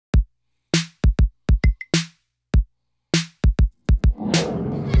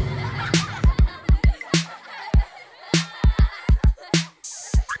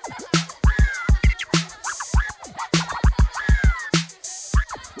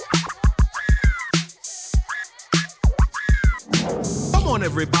on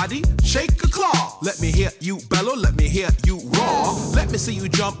everybody, shake a claw. Let me hear you bellow, let me hear you roar. Let me see you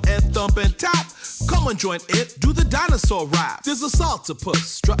jump and thump and tap. Come on, join it, do the dinosaur rap. There's a saltipus,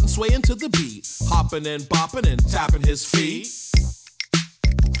 strutting, swaying to the beat, hopping and bopping and tapping his feet.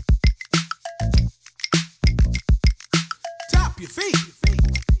 Tap your feet.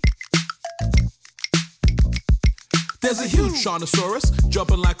 There's a huge Brontosaurus,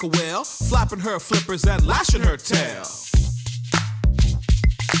 jumping like a whale, flapping her flippers and lashing her tail.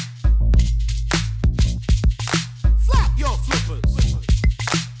 Flap your flippers.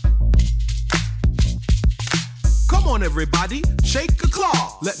 Come on everybody, shake a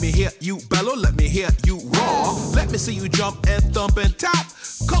claw. Let me hear you bellow, let me hear you roar. Let me see you jump and thump and tap.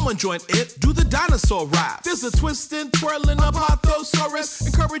 Come on, join it, do the dinosaur rap. There's a twisting, twirling Apatosaurus,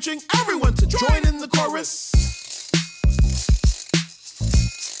 encouraging everyone to join in the chorus.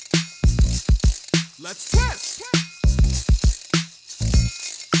 Let's twist.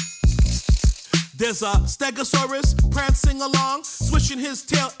 There's a Stegosaurus prancing along, swishing his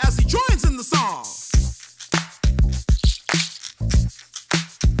tail as he joins in the song.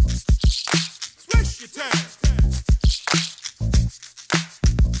 Swish your tail.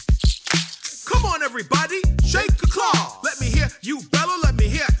 Come on everybody, shake a claw. Let me hear you bellow, let me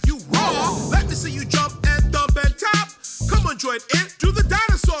hear you roar. Let me see you jump and thump and tap. Come on, join in, do the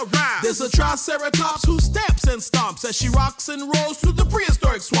dinosaur rap. There's a Triceratops who stamps and stomps as she rocks and rolls through the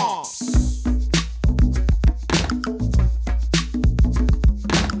prehistoric swamps.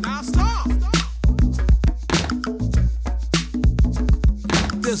 Now stop.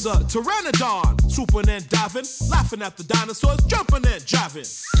 There's a Pteranodon swooping and diving, laughing at the dinosaurs, jumping and jiving.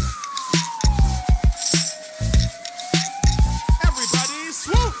 Everybody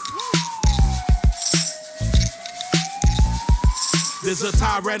swoop. There's a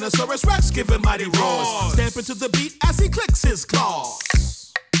Tyrannosaurus Rex giving mighty roars, stamping to the beat as he clicks his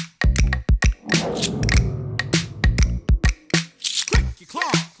claws. Click your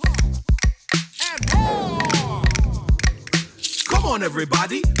claw and roar. Come on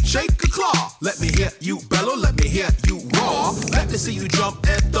everybody, shake a claw. Let me hear you bellow, let me hear you roar. Let me see you jump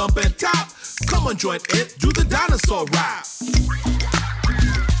and thump and tap. Come on, join it, do the dinosaur rap.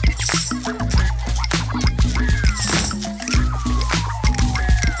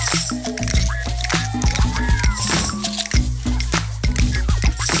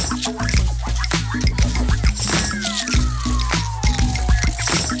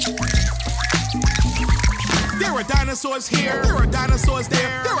 There are dinosaurs here, there are dinosaurs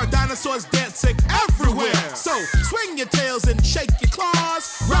there, there are dinosaurs dancing everywhere. So swing your tails and shake your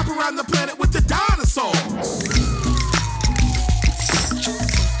claws, wrap around the planet with the dinosaurs.